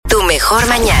mejor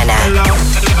mañana.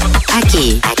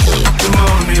 Aquí.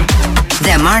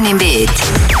 The Morning Beat.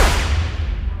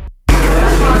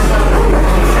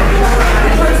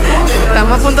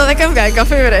 Estamos a punto de cambiar el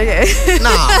coffee break. No.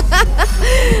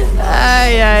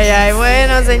 Ay.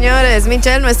 Bueno, señores,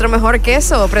 Michelle, nuestro mejor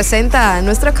queso, presenta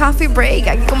nuestro coffee break.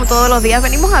 Aquí, como todos los días,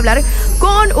 venimos a hablar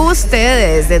con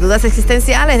ustedes de dudas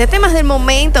existenciales, de temas del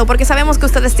momento, porque sabemos que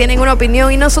ustedes tienen una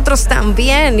opinión y nosotros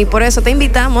también. Y por eso te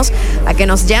invitamos a que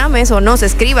nos llames o nos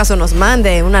escribas o nos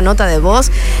mande una nota de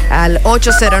voz al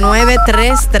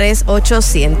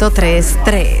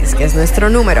 809-338-1033, que es nuestro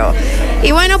número.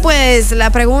 Y bueno, pues la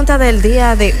pregunta del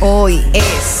día de hoy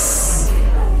es: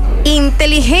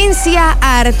 inteligencia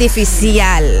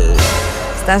artificial,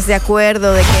 ¿estás de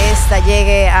acuerdo de que esta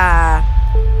llegue a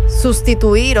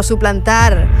sustituir o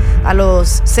suplantar a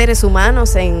los seres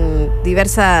humanos en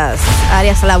diversas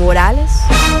áreas laborales?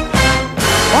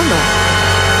 ¿O no?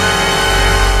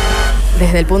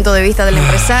 Desde el punto de vista del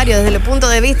empresario, desde el punto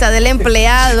de vista del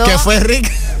empleado. ¿Qué fue,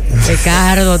 Rick?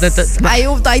 Ricardo,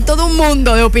 hay todo un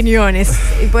mundo de opiniones.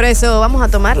 Y por eso vamos a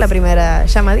tomar la primera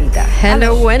llamadita.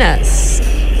 Hello, buenas.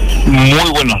 Muy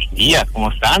buenos días,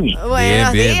 ¿cómo están?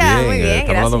 Buenos días, muy bien,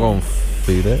 Estamos hablando gracias. con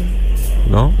Fidel,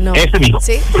 ¿no? No. Ese mismo.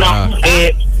 Sí.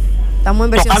 Estamos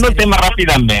en versión Tocando el seria. tema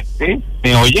rápidamente,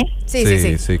 ¿me oye?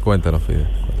 Sí. Cuéntanos, Fidel.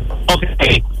 Ok.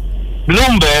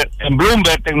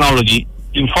 Bloomberg Technology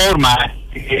informa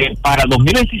que para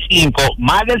 2025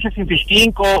 más del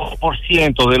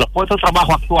 65% de los puestos de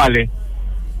trabajo actuales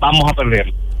vamos a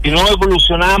perder si no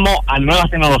evolucionamos a nuevas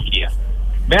tecnologías.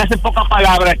 Véanse pocas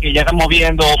palabras que ya estamos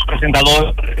viendo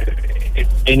presentadores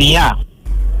en IA.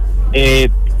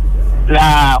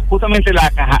 Justamente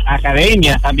la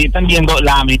academia también están viendo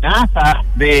la amenaza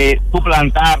de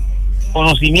suplantar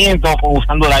conocimiento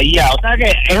usando la IA. O sea que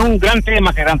es un gran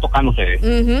tema que están tocando ustedes.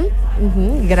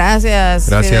 Gracias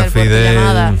Gracias, por tu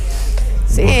llamada.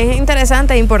 Sí, es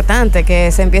interesante e importante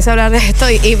que se empiece a hablar de esto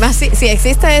y más si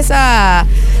existe esa,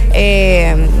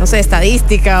 no sé,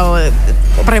 estadística o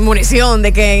premonición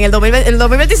de que en el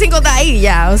 2025 está ahí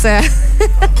ya, o sea,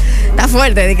 está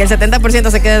fuerte, de que el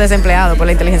 70% se quede desempleado por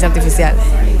la inteligencia artificial.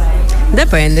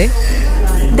 Depende.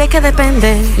 ¿De qué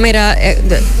depende? Mira,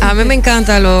 a mí me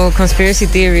encantan los conspiracy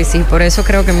theories y por eso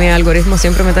creo que mi algoritmo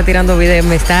siempre me está tirando videos,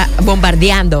 me está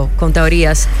bombardeando con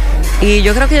teorías. Y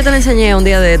yo creo que yo te lo enseñé un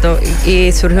día de esto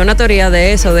y surgió una teoría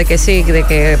de eso, de que sí, de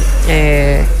que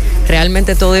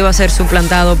realmente todo iba a ser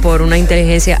suplantado por una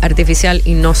inteligencia artificial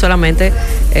y no solamente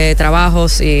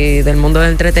trabajos y del mundo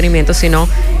del entretenimiento, sino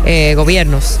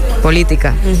gobiernos,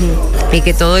 política. Y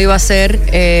que todo iba a ser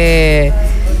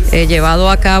llevado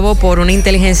a cabo por una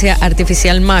inteligencia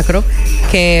artificial macro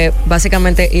que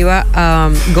básicamente iba a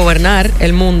gobernar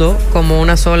el mundo como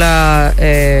una sola,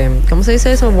 ¿cómo se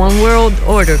dice eso? One World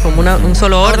Order, como un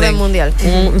solo orden mundial.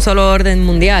 Un solo orden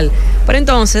mundial. Pero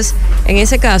entonces, en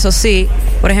ese caso, sí,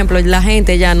 por ejemplo, la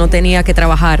gente ya no tenía que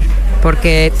trabajar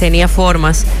porque tenía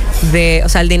formas de, o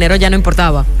sea, el dinero ya no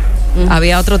importaba.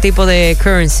 Había otro tipo de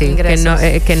currency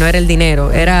que no era el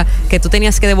dinero, era que tú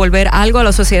tenías que devolver algo a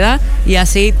la sociedad y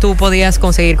así tú podías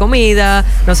conseguir comida,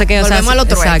 no sé qué. Volvemos a lo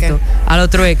trueque. Exacto, a lo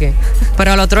trueque,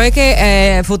 pero a lo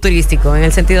trueque futurístico, en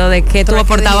el sentido de que tú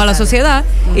aportabas a la sociedad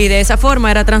y de esa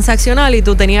forma era transaccional y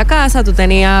tú tenías casa, tú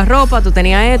tenías ropa, tú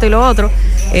tenías esto y lo otro,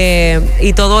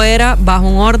 y todo era bajo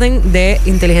un orden de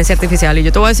inteligencia artificial. Y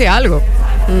yo te voy a decir algo,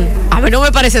 a mí no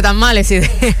me parece tan mal esa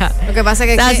idea. Lo que pasa es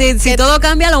que, o sea, si todo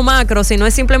cambia a lo macro, si no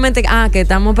es simplemente que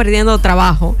estamos perdiendo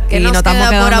trabajo que y nos estamos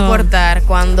queda por aportar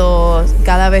cuando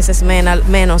cada vez es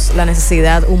menos la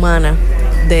necesidad humana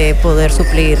de poder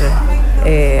suplir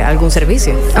algún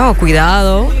servicio.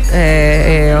 Cuidado,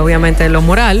 obviamente lo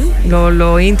moral,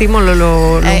 lo íntimo,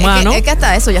 lo humano. Es que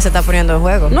hasta eso ya se está poniendo en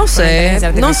juego. No sé,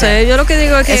 yo lo que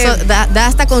digo es que eso da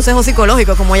hasta consejos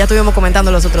psicológicos, como ya estuvimos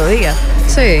comentando los otros días.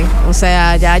 Sí. O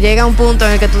sea, ya llega un punto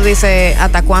en el que tú dices,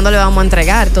 ¿hasta cuándo le vamos a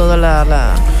entregar toda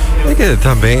la... Es que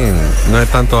también no es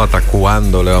tanto hasta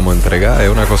cuándo le vamos a entregar, es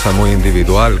una cosa muy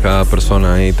individual. Cada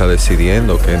persona ahí está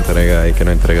decidiendo qué entrega y qué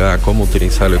no entregar, cómo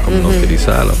utilizarlo y cómo no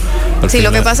utilizarlo. Sí,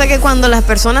 lo que pasa es que cuando las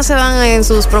personas se van en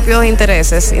sus propios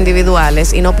intereses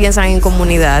individuales y no piensan en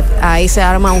comunidad, ahí se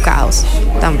arma un caos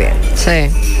también. Sí.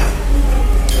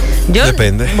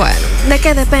 Depende. Bueno, ¿de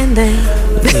qué depende?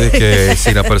 De que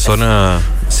si la persona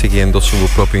siguiendo su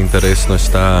propio interés no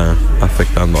está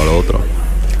afectando al otro.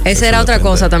 Esa era otra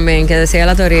cosa también que decía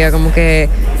la teoría, como que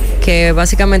que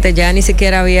básicamente ya ni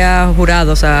siquiera había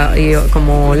jurados, o sea,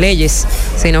 como leyes,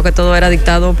 sino que todo era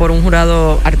dictado por un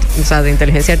jurado, o sea, de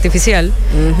inteligencia artificial.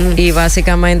 Y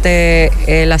básicamente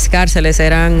las cárceles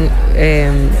eran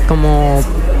como,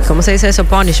 ¿cómo se dice eso?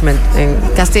 Punishment.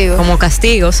 Castigo. Como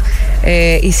castigos.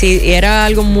 Y si era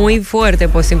algo muy fuerte,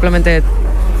 pues simplemente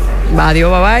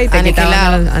adiós, bye bye, te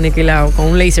quitaban aniquilado con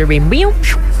un laser beam.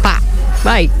 Pa,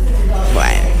 bye.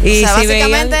 Bueno, y o sea, si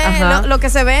básicamente lo que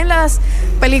se ve en las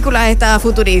películas estas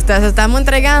futuristas, estamos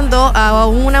entregando a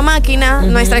una máquina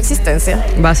nuestra existencia.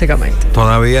 Básicamente.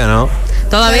 Todavía no.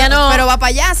 Todavía no. Pero va para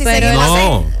allá, si seguimos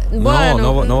así.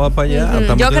 Bueno, no va para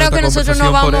allá. Yo creo que nosotros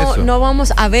no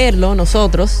vamos a verlo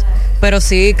nosotros, pero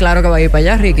sí, claro que va a ir para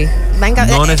allá, Ricky. Venga,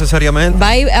 no necesariamente. Va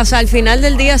a ir, o sea, al final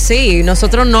del día sí,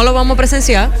 nosotros no lo vamos a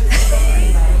presenciar.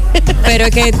 Pero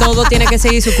es que todo tiene que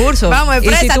seguir su curso. Vamos,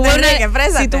 exprésate,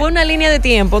 si tú ves una línea de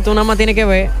tiempo, tú nada más tienes que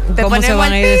ver cómo se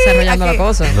van a ir desarrollando las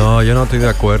cosas. No, yo no estoy de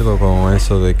acuerdo con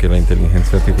eso de que la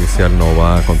inteligencia artificial no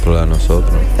va a controlar a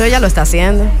nosotros. Pero ella lo está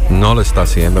haciendo. No lo está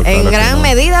haciendo. En gran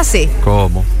medida, sí.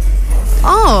 ¿Cómo?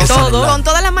 Todo, con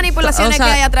todas las manipulaciones que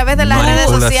hay a través de las redes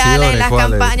sociales, las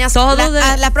campañas,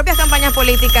 las propias campañas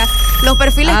políticas, los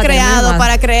perfiles creados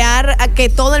para crear a que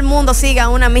todo el mundo siga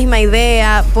una misma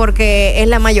idea, porque es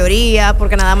la mayoría,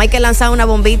 porque nada más hay que lanzar una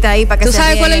bombita ahí para que ¿Tú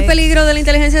sabes cuál es el peligro de la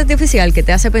inteligencia artificial? Que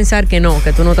te hace pensar que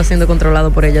tú no estás siendo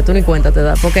controlado por ella, tú ni cuenta te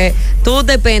das, porque tú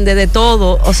dependes de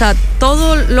todo, o sea,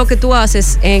 todo lo que tú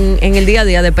haces en el día a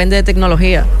día depende de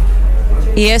tecnología.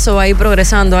 Y eso va a ir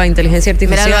progresando a inteligencia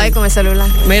artificial. Míralo ahí con el celular.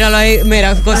 Míralo ahí,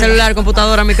 mira, con celular,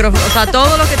 computadora, micrófono. O sea,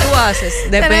 todo lo que tú haces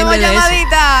depende de eso.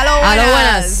 Llamadita. Aló,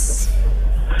 buenas.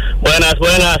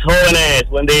 Buenas, jóvenes.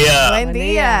 Buen día. Buen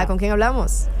día. ¿Con quién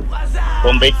hablamos?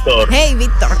 Con Víctor. Hey,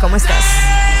 Víctor, ¿cómo estás?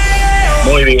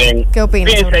 Muy bien. ¿Qué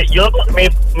opinas? Fíjense,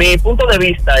 mi punto de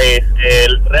vista es,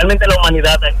 realmente la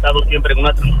humanidad ha estado siempre en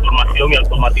una transformación y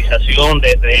automatización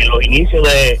desde los inicios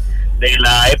de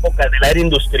la época de la era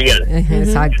industrial.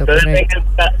 Exacto.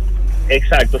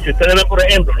 Exacto. Si ustedes ven, por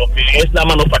ejemplo, lo que es la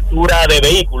manufactura de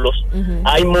vehículos,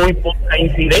 hay muy poca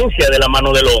incidencia de la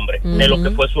mano del hombre, de lo que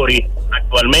fue su origen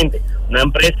actualmente. Una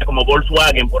empresa como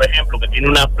Volkswagen, por ejemplo, que tiene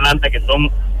una planta que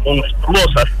son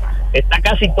monstruosas, está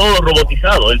casi todo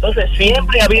robotizado. Entonces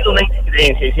siempre ha habido una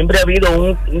incidencia y siempre ha habido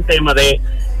un tema de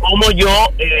cómo yo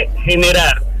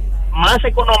generar más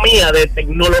economía de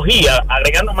tecnología,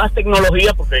 agregando más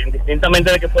tecnología, porque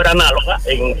indistintamente de que fuera análoga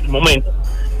en su momento,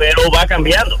 pero va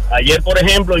cambiando. Ayer, por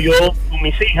ejemplo, yo con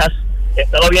mis hijas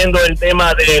estaba viendo el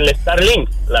tema del Starlink,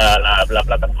 la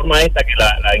plataforma esta que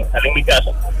la instalé en mi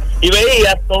casa, y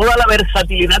veía toda la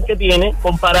versatilidad que tiene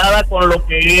comparada con lo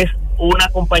que es una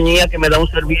compañía que me da un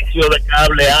servicio de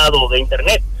cableado de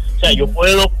internet. O sea, yo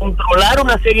puedo controlar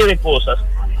una serie de cosas.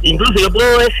 Incluso yo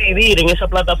puedo decidir en esa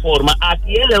plataforma a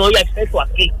quién le doy acceso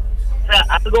aquí. O sea,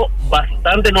 algo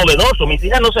bastante novedoso. Mis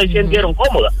hijas no se sintieron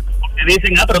cómodas, porque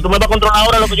dicen, pero tú me vas a controlar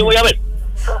ahora lo que yo voy a ver.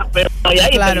 Pero no hay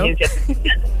inteligencia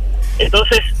artificial.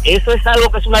 Entonces, eso es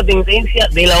algo que es una tendencia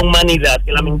de la humanidad,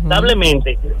 que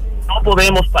lamentablemente no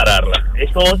podemos pararla.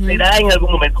 Eso será en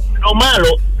algún momento. Lo malo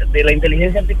de la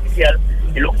inteligencia artificial,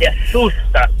 y lo que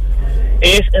asusta,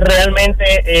 es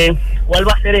realmente cuál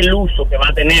va a ser el uso que va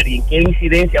a tener y qué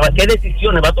incidencia, qué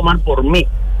decisiones va a tomar por mí,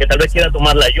 que tal vez quiera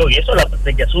tomarla yo, y eso es la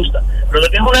parte que asusta. Pero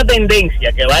que es una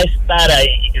tendencia que va a estar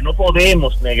ahí y que no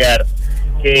podemos negar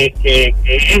que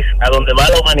es a donde va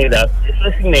la humanidad. Eso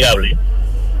es innegable.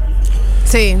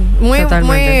 Sí, muy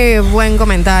buen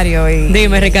comentario.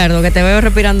 Dime, Ricardo, que te veo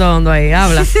respirando hondo ahí,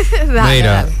 habla.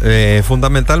 Mira,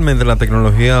 fundamentalmente la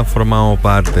tecnología ha formado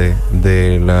parte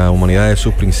de la humanidad de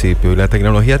sus principios, y la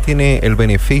tecnología tiene el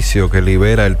beneficio que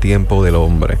libera el tiempo del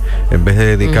hombre. En vez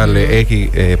de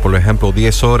dedicarle por ejemplo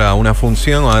 10 horas a una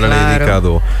función, ahora le dedica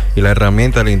 2. Y la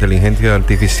herramienta de la inteligencia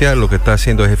artificial lo que está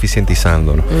haciendo es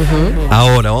eficientizándonos.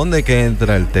 Ahora, ¿dónde que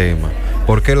entra el tema?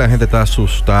 ¿Por qué la gente está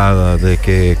asustada de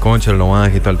que, concha, no van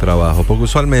a quitar el trabajo? Porque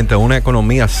usualmente en una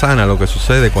economía sana lo que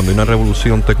sucede cuando hay una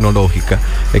revolución tecnológica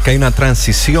es que hay una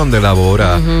transición de labor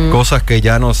a cosas que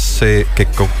ya no se, que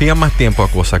cogían más tiempo a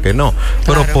cosas que no.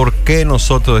 Pero ¿por qué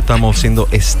nosotros estamos siendo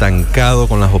estancados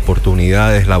con las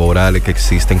oportunidades laborales que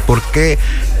existen? ¿Por qué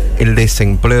el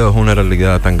desempleo es una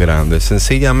realidad tan grande?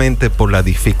 Sencillamente por la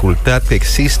dificultad que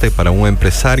existe para un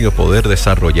empresario poder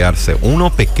desarrollarse.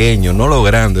 Uno pequeño, no lo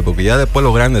grande, porque ya después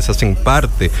los grandes hacen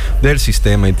parte del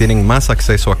sistema y tienen más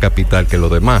acceso a capital que los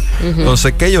demás.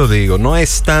 Entonces, ¿qué yo digo? No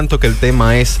es tanto que el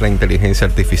tema es la inteligencia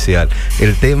artificial,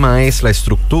 el tema es la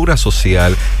estructura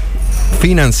social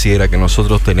financiera que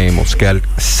nosotros tenemos, que al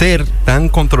ser tan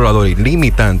controlador y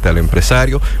limitante al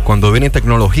empresario, cuando vienen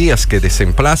tecnologías que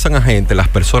desemplazan a gente, las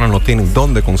personas no tienen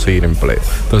dónde conseguir empleo.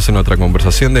 Entonces nuestra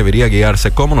conversación debería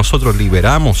guiarse cómo nosotros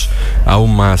liberamos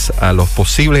aún más a los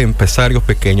posibles empresarios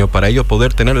pequeños para ellos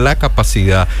poder tener la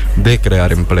capacidad de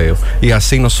crear empleo y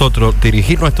así nosotros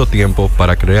dirigir nuestro tiempo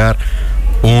para crear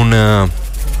una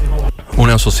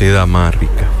sociedad más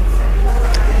rica.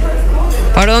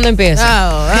 ¿Por dónde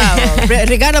empieza?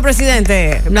 Ricardo,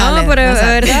 presidente. No, Dale, pero es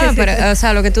Nazar. verdad, o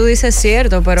sea, lo que tú dices es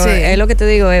cierto, pero Sí. es lo que te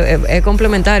digo, es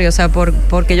complementario, o sea,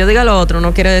 porque yo diga lo otro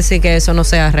no quiere decir que eso no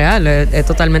sea real, es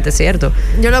totalmente cierto.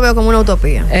 Yo lo veo como una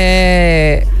utopía.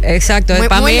 Exacto, Muy-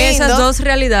 para muy mí lindo. esas dos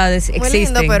realidades Muy existen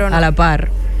lindo, pero no. a la par.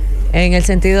 En el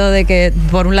sentido de que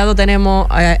por un lado tenemos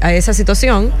a esa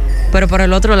situación, pero por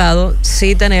el otro lado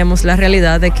sí tenemos la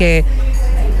realidad de que,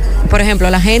 por ejemplo,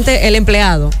 la gente, el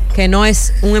empleado, que no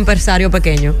es un empresario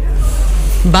pequeño,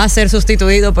 va a ser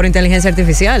sustituido por inteligencia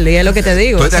artificial, y es lo que te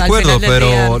digo. Estoy de al acuerdo, final del pero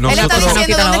día, Él está nosotros-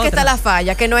 diciendo dónde es que está la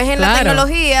falla, que no es en la Claro.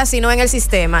 tecnología, sino en el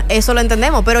sistema. Eso lo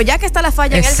entendemos, pero ya que está la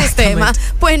falla en el Exactamente. sistema,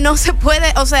 pues no se puede,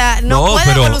 o sea, no puede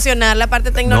pero- evolucionar la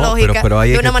parte tecnológica pero ahí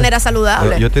de es una que manera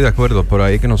saludable. Yo estoy de acuerdo, pero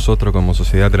ahí es que nosotros como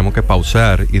sociedad tenemos que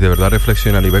pausar y de verdad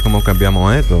reflexionar y ver cómo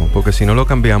cambiamos esto, porque si no lo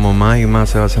cambiamos más y más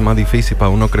se va a hacer más difícil para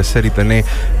uno crecer y tener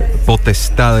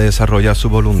potestad de desarrollar su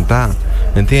voluntad,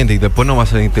 ¿entiendes? Y después no va a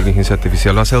ser inteligencia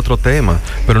artificial, va a ser otro tema,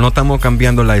 pero no estamos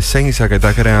cambiando la esencia que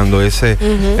está creando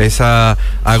esa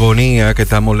agonía que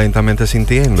estamos lentamente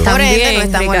sintiendo. Por ende, no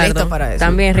estamos listos para eso.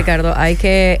 También, Ricardo, hay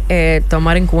que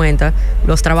tomar en cuenta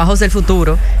los trabajos del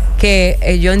futuro,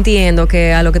 que yo entiendo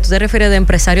que a lo que tú te refieres de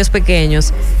empresarios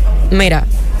pequeños, mira,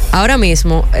 ahora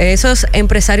mismo esos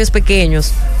empresarios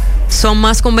pequeños son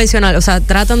más convencionales, o sea,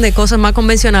 tratan de cosas más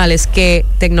convencionales que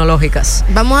tecnológicas.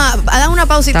 Vamos a dar una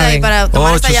pausita Está ahí bien. para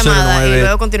tomar esta llamada y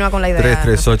luego continuar con la idea.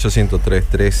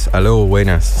 338-1033. Aló,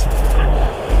 buenas.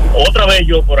 Otra vez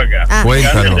yo por acá. Ah.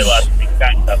 Cuéntanos.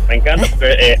 Me encanta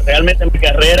porque realmente mi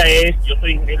carrera yo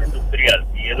soy ingeniero industrial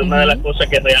y es una de las cosas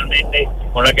que realmente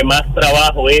con la que más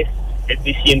trabajo es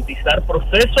eficientizar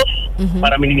procesos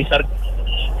para minimizar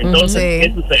costos. Entonces, Sí.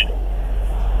 ¿qué sucede?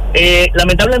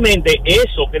 Lamentablemente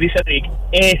eso que dice Rick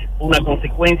es una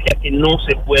consecuencia que no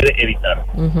se puede evitar.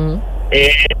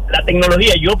 La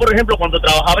tecnología, yo por ejemplo cuando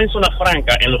trabajaba en Zona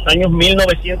Franca en los años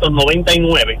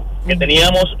 1999, que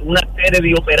teníamos una serie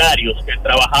de operarios que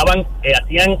trabajaban,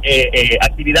 hacían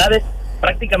actividades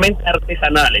prácticamente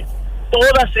artesanales,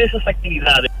 todas esas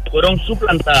actividades fueron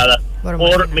suplantadas Por por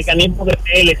máquinas. mecanismos de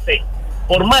PLC,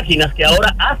 por máquinas que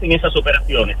ahora hacen esas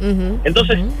operaciones.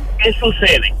 Entonces, ¿qué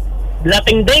sucede? La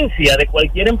tendencia de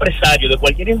cualquier empresario, de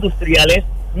cualquier industrial es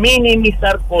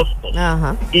minimizar costos.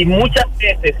 Ajá. Y muchas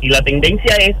veces, y la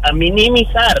tendencia es a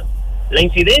minimizar la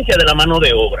incidencia de la mano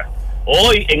de obra.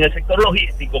 Hoy en el sector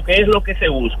logístico, ¿qué es lo que se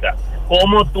busca?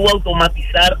 Cómo tú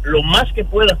automatizar lo más que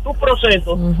puedas tus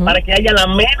procesos para que haya la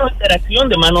menos interacción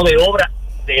de mano de obra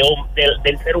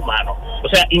del ser humano. O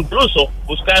sea, incluso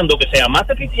buscando que sea más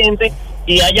eficiente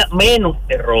y haya menos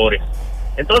errores.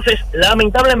 Entonces,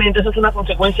 lamentablemente, esa es una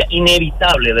consecuencia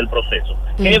inevitable del proceso.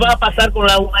 ¿Qué va a pasar con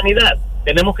la humanidad?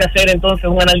 Tenemos que hacer entonces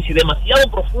un análisis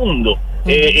demasiado profundo,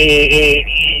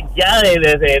 ya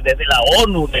desde la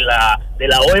ONU, de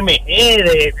la OMG,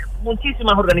 de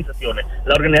muchísimas organizaciones,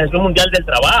 la Organización Mundial del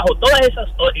Trabajo, todas esas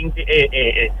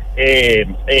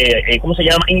 ¿cómo se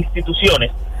llama?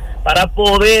 Instituciones, para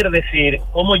poder decir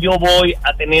cómo yo voy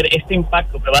a tener este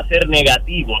impacto que va a ser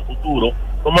negativo a futuro,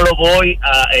 cómo lo voy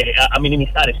a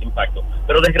minimizar ese impacto.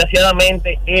 Pero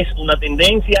desgraciadamente es una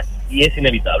tendencia y es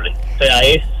inevitable. O sea,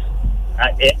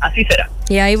 así será.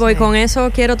 Y ahí voy, con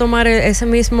eso quiero tomar ese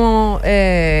mismo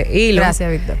hilo.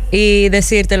 Gracias, Víctor. Y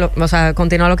decírtelo, o sea,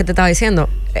 continuar lo que te estaba diciendo.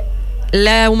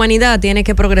 La humanidad tiene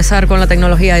que progresar con la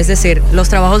tecnología, es decir, los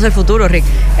trabajos del futuro, Rick.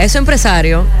 Esos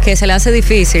empresarios que se le hace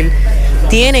difícil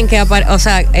tienen que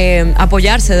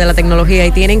apoyarse de la tecnología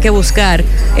y tienen que buscar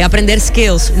aprender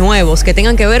skills nuevos que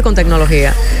tengan que ver con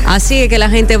tecnología. Así es que la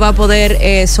gente va a poder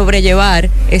sobrellevar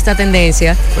esta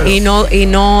tendencia y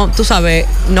no, tú sabes,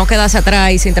 no quedarse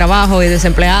atrás y sin trabajo y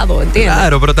desempleado, ¿entiendes?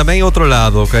 Claro, pero también hay otro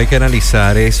lado que hay que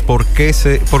analizar, es por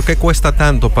qué cuesta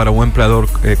tanto para un empleador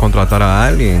contratar a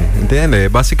alguien, ¿entiendes?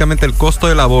 Básicamente el costo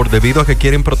de labor, debido a que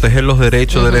quieren proteger los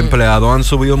derechos del empleado, han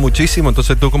subido muchísimo.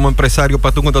 Entonces tú como empresario,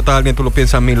 para tú contratar a alguien, tú lo lo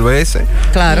piensas 1000 veces.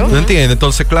 Claro. ¿No entiendes?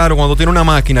 Entonces, claro, cuando tienes una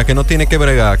máquina que no tiene que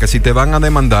bregar, que si te van a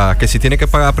demandar, que si tienes que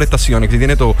pagar prestaciones, que si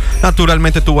tiene todo,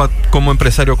 naturalmente tú vas como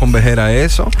empresario a converger a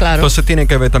eso. Claro. Entonces tiene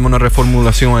que haber también una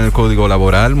reformulación en el Código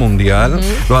Laboral Mundial.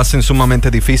 Lo hacen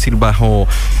sumamente difícil bajo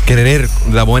querer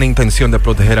la buena intención de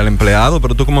proteger al empleado,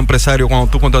 pero tú como empresario, cuando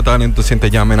tú contratas a alguien, te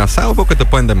sientes ya amenazado porque te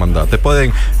pueden demandar, te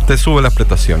suben las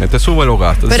prestaciones, te suben los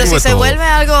gastos. Pero si se todo. vuelve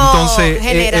algo Entonces,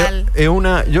 general.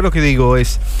 Yo lo que digo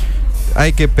es,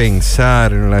 hay que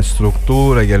pensar en la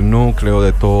estructura y el núcleo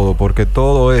de todo, porque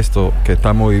todo esto que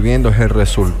estamos viviendo es el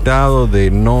resultado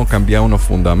de no cambiar unos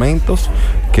fundamentos,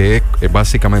 que es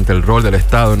básicamente el rol del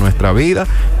Estado en nuestra vida,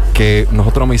 que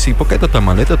nosotros vamos a decir, porque esto está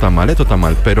mal, esto está mal, esto está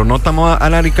mal, pero no estamos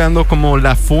analizando como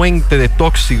la fuente de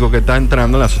tóxico que está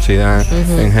entrando en la sociedad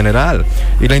en general.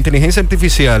 Y la inteligencia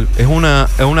artificial es una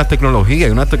tecnología,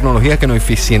 y una tecnología que nos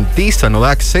eficientiza, nos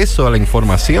da acceso a la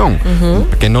información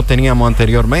que no teníamos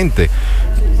anteriormente.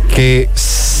 Que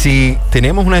si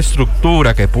tenemos una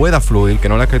estructura que pueda fluir, que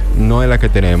no es la que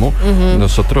tenemos,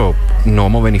 nosotros nos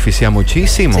vamos a beneficiar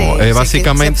muchísimo. Sí,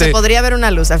 básicamente se podría ver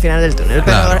una luz al final del túnel,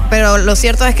 claro. pero lo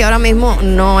cierto es que ahora mismo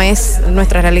no es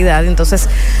nuestra realidad, entonces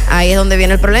ahí es donde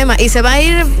viene el problema y se va a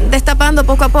ir destapando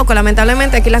poco a poco.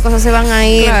 Lamentablemente aquí las cosas se van a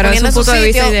ir poniendo en su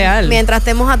sitio mientras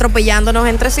estemos atropellándonos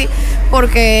entre sí,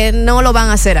 porque no lo van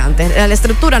a hacer antes. La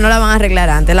estructura no la van a arreglar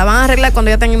antes, la van a arreglar cuando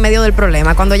ya estén en medio del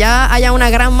problema, cuando ya haya una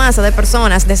gran masa de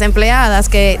personas desempleadas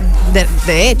que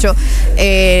de hecho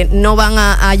no van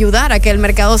a ayudar a que el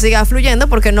mercado siga fluyendo,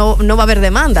 porque no va a haber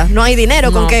demanda, no hay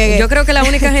dinero con que... Yo creo que la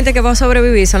única gente que va a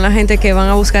sobrevivir son la gente que van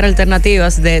a buscar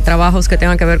alternativas de trabajos que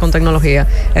tengan que ver con tecnología,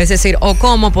 es decir, o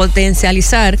cómo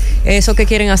potencializar eso que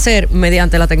quieren hacer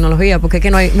mediante la tecnología, porque es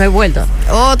que no hay vuelta.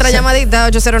 Otra llamadita,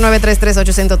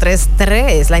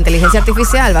 809-338-1033. La inteligencia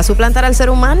artificial va a suplantar al ser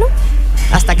humano.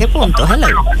 ¿Hasta qué punto? Hello.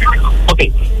 Ok,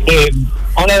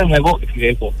 hola de nuevo,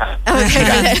 Fidel.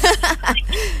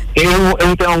 Es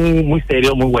un tema muy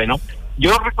serio, muy bueno.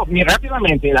 Yo recomiendo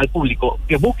rápidamente al público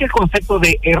que busque el concepto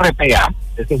de RPA,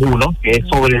 ese es uno, que es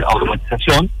sobre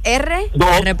automatización.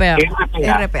 RPA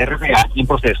en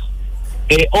proceso.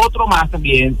 Otro más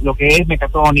también, lo que es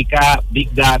mecatrónica,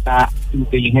 Big Data,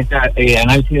 inteligencia,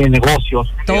 análisis de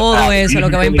negocios. Todo eso es lo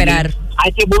que va a imperar.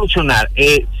 Hay que evolucionar.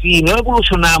 Si no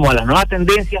evolucionamos a las nuevas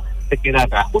tendencias, se queda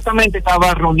atrás. Justamente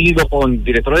estaba reunido con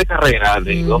directores de carrera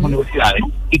de dos universidades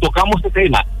y tocamos este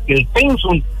tema, que el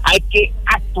pensum hay que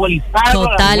actualizarlo.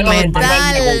 Totalmente.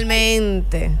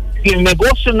 Si el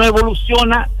negocio no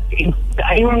evoluciona,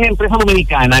 hay una empresa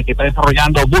dominicana que está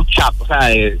desarrollando bootstrap, o sea,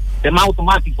 tema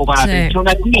automático para atención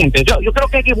al cliente. Yo creo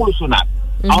que hay que evolucionar.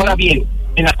 Ahora bien,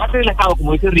 en la parte del Estado,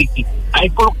 como dice Ricky, hay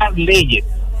que colocar leyes.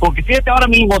 Porque fíjate, ahora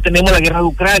mismo tenemos la guerra de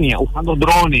Ucrania usando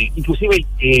drones. Inclusive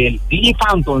el DJ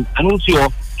Phantom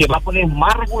anunció que va a poner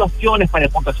más regulaciones para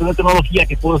exportación de tecnología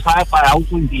que puede usar para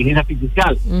uso de inteligencia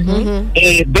artificial.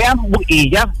 Vean,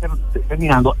 y ya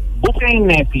terminando, busquen en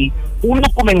Netflix un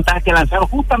documental que lanzaron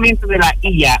justamente de la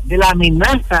IA, de la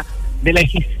amenaza de la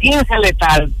eficiencia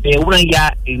letal de una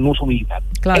IA en uso militar.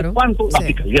 Claro. ¿Cuánto?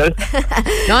 Sí.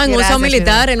 No, en uso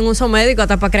militar, en uso médico,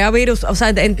 hasta para crear virus, o sea,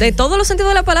 en todos los sentidos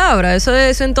de la palabra, eso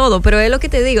en todo, pero es lo que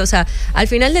te digo, o sea, al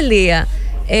final del día,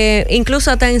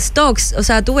 incluso hasta en stocks, o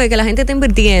sea, tú ves que la gente está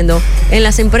invirtiendo en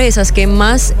las empresas que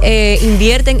más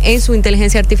invierten en su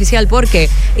inteligencia artificial. ¿Por qué?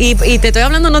 Y te estoy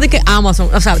hablando no de que Amazon,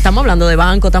 o sea, estamos hablando de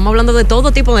banco, estamos hablando de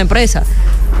todo tipo de empresas.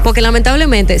 Porque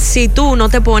lamentablemente, si tú no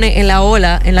te pones en la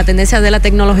ola, en la tendencia de la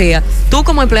tecnología, tú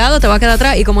como empleado te vas a quedar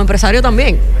atrás y como empresario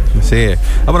también. Sí.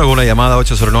 Vamos a una llamada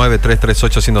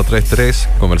 809-338-1033,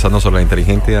 conversando sobre la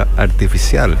inteligencia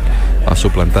artificial a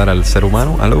suplantar al ser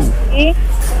humano. ¿Aló?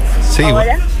 Sí.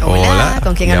 Hola.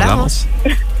 ¿Con quién hablamos?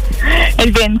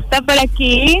 El Ben está por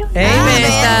aquí.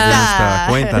 Bensta,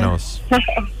 cuéntanos.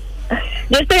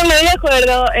 Yo estoy muy de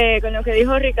acuerdo con lo que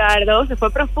dijo Ricardo, se fue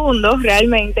profundo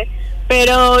realmente,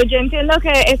 pero yo entiendo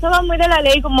que eso va muy de la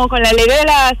ley, como con la ley de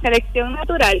la selección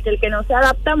natural, que el que no se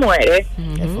adapta muere.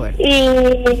 Y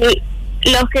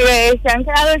los que se han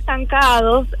quedado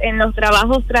estancados en los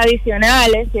trabajos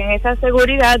tradicionales y en esa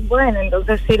seguridad, bueno,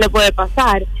 entonces sí le puede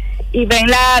pasar. Y ven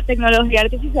la tecnología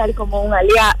artificial como un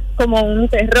aliado, como un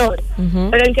terror.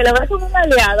 Pero el que lo ve como un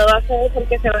aliado va a ser el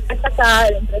que se va a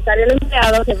destacar, el empresario y el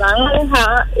empleado se van a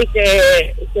alejar y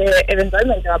que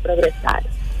eventualmente va a progresar.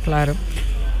 Claro.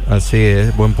 Así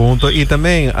es, buen punto. Y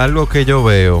también algo que yo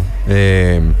veo,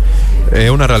 es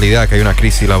una realidad que hay una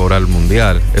crisis laboral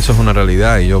mundial. Eso es una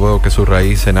realidad y yo veo que sus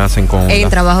raíces nacen con... En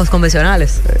trabajos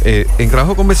convencionales. En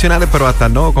trabajos convencionales, pero hasta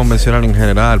no convencional en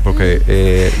general,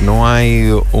 porque no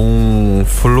hay un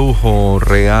flujo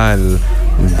real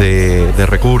de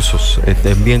recursos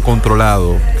estén bien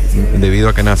controlados, debido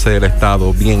a que nace del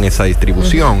Estado bien esa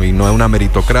distribución, y no es una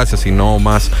meritocracia, sino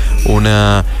más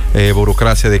una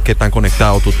burocracia de qué tan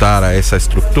conectado tú estás a esa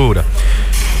estructura.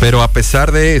 Pero a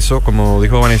pesar de eso, como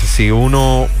dijo Vanessa, si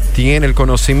uno tiene el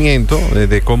conocimiento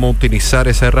de cómo utilizar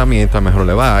esa herramienta, mejor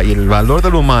le va. Y el valor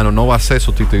del humano no va a ser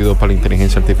sustituido por la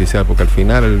inteligencia artificial, porque al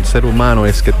final el ser humano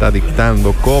es que está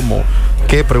dictando cómo,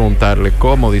 qué preguntarle,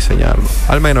 cómo diseñarlo.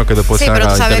 Al menos que después se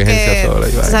haga la inteligencia sola.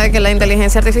 Tú sabes que la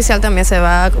inteligencia artificial también se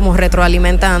va como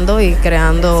retroalimentando y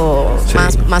creando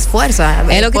más fuerza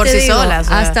es lo que por te sí digo, sola.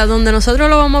 hasta donde nosotros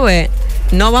lo vamos a ver,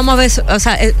 no vamos a ver, o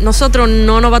sea, nosotros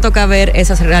no nos va a tocar ver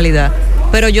esa realidad.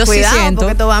 Pero yo Cuidado, sí siento.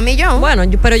 Porque todo va a millón. Bueno,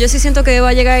 pero yo sí siento que va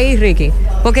a llegar ahí, Ricky.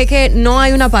 Porque es que no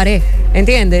hay una pared,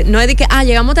 ¿entiendes? No es de que,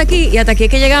 llegamos hasta aquí y hasta aquí es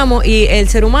que llegamos y el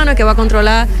ser humano es que va a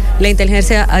controlar la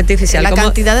inteligencia artificial. La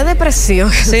cantidad de depresión.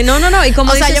 Sí, no. Y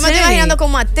como yo me estoy imaginando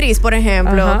como actriz, por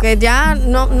ejemplo, que ya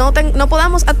no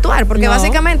podamos actuar, porque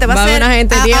básicamente va a ser. Una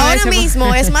gente ahora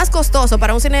mismo es más costoso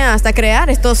para un cineasta crear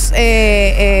estos,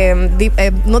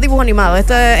 no dibujos animados,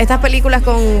 estas películas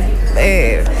con,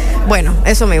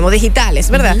 eso mismo, digitales,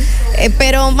 ¿verdad?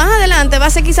 Pero más adelante va a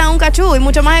ser quizá un cachú y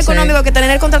mucho más económico que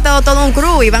tener contratado todo un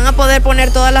crew, y van a poder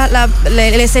poner todo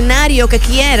el escenario que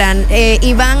quieran,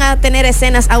 y van a tener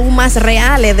escenas aún más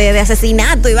reales de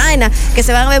asesinato y vaina, que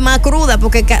se van a ver más cruda,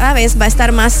 porque cada vez va a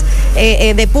estar más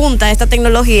de punta esta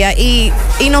tecnología, y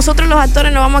nosotros los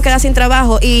actores nos vamos a quedar sin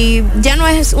trabajo, y ya no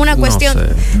es una cuestión,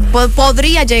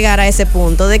 podría llegar a ese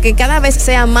punto de que cada vez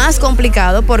sea más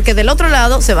complicado, porque del otro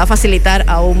lado se va a facilitar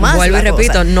aún más. Vuelvo y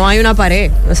repito, no hay una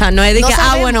pared, o sea, no es de que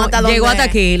llegó hasta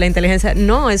aquí la inteligencia,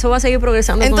 no, eso va a seguir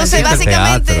progresando. Entonces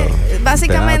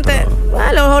básicamente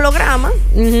los hologramas,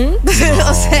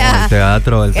 o sea, el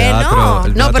teatro,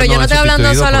 no, pero yo no estoy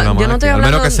hablando solo, yo no estoy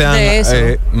hablando que sean, de eso,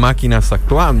 máquinas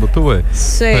actuando, tú ves.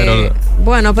 Sí,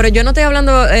 pero yo no estoy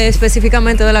hablando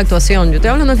específicamente de la actuación, yo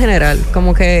estoy hablando en general,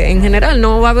 como que en general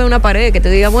no va a haber una pared que te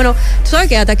diga, bueno, tú sabes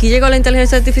que hasta aquí llegó la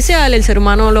inteligencia artificial, el ser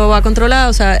humano lo va a controlar,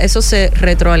 o sea, eso se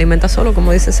retroalimenta solo,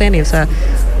 como dice Zeny, o sea,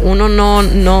 uno no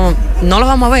lo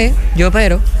vamos a ver, yo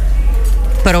espero,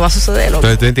 pero va a suceder.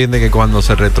 Entonces tú entiendes que cuando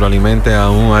se retroalimente a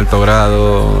un alto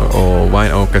grado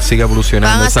o que siga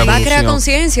evolucionando esa evolución, va a crear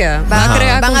conciencia,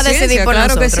 van a decidir por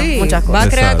claro nosotros, que sí, muchas cosas. Va a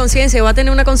crear conciencia, va a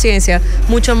tener una conciencia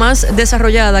mucho más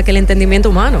desarrollada que el entendimiento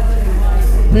humano.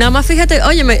 Nada más fíjate,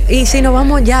 óyeme, y si nos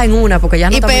vamos ya en una, porque ya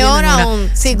no estamos peor aún,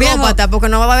 psicópata, porque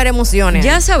no va a haber emociones.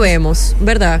 Ya sabemos,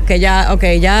 ¿verdad? Que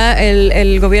ya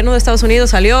el gobierno de Estados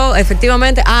Unidos salió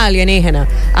efectivamente alienígena,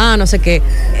 no sé qué.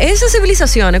 Esas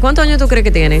civilizaciones, ¿cuántos años tú crees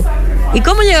que tienen? ¿Y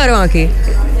cómo llegaron aquí?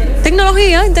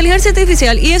 Tecnología, inteligencia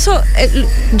artificial, y eso,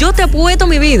 yo te apuesto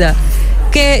mi vida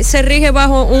que se rige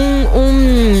bajo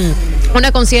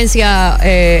una conciencia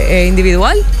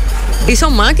individual. Y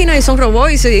son máquinas, y son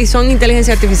robots, y son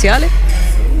inteligencias artificiales.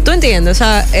 ¿Tú entiendes? O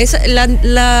sea,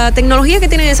 la tecnología que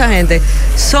tienen esa gente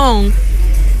son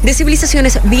de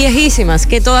civilizaciones viejísimas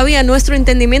que todavía nuestro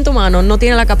entendimiento humano no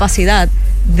tiene la capacidad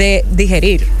de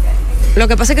digerir. Lo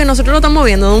que pasa es que nosotros lo estamos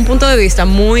viendo desde un punto de vista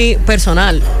muy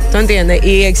personal, ¿tú entiendes?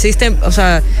 Y existe, o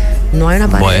sea, no hay una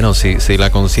pared. Bueno, si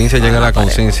la conciencia llega a la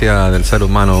conciencia del ser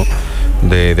humano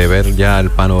de ver ya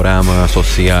el panorama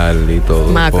social y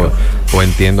todo, pues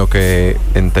entiendo que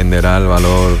entenderá el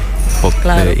valor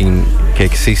que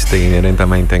existe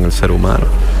inherentemente en el ser humano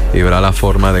y verá la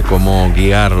forma de cómo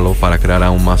guiarlo para crear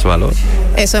aún más valor.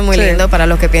 Eso es muy lindo para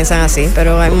los que piensan así,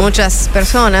 pero hay muchas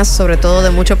personas, sobre todo de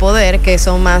mucho poder, que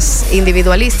son más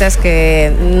individualistas,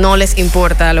 que no les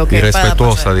importa lo que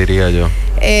irrespetuosa, diría yo.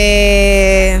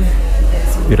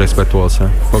 Irrespetuosa,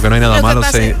 porque no hay nada malo,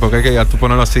 porque es que al tú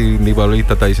ponerlo así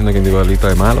individualista, está diciendo que individualista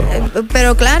es malo.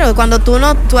 Pero claro, cuando tú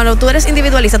eres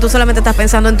individualista, tú solamente estás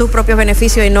pensando en tus propios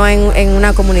beneficios y no en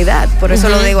una comunidad, por eso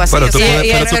lo digo así. Pero tú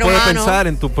puedes pensar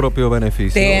en tu propio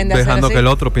beneficio, dejando que el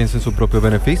otro piense en su propio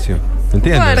beneficio,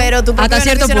 ¿entiendes? Bueno, pero tu propio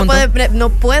beneficio no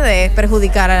puede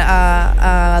perjudicar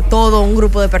a todo un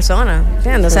grupo de personas,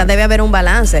 ¿entiendes? O sea, debe haber un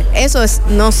balance. Eso es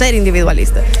no ser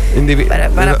individualista,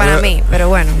 para mí, pero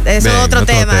bueno, eso es otro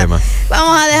tema.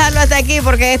 Vamos a dejarlo hasta aquí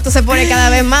porque esto se pone cada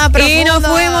vez más profundo. Y nos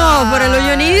fuimos por el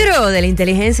hoyo negro de la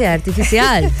inteligencia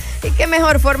artificial. Y qué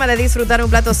mejor forma de disfrutar un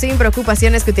plato sin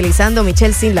preocupaciones que utilizando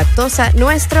Michelle sin lactosa,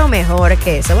 nuestro mejor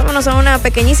queso. Vámonos a una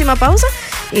pequeñísima pausa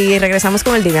y regresamos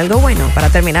con el Dime Algo Bueno para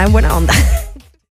terminar en buena onda.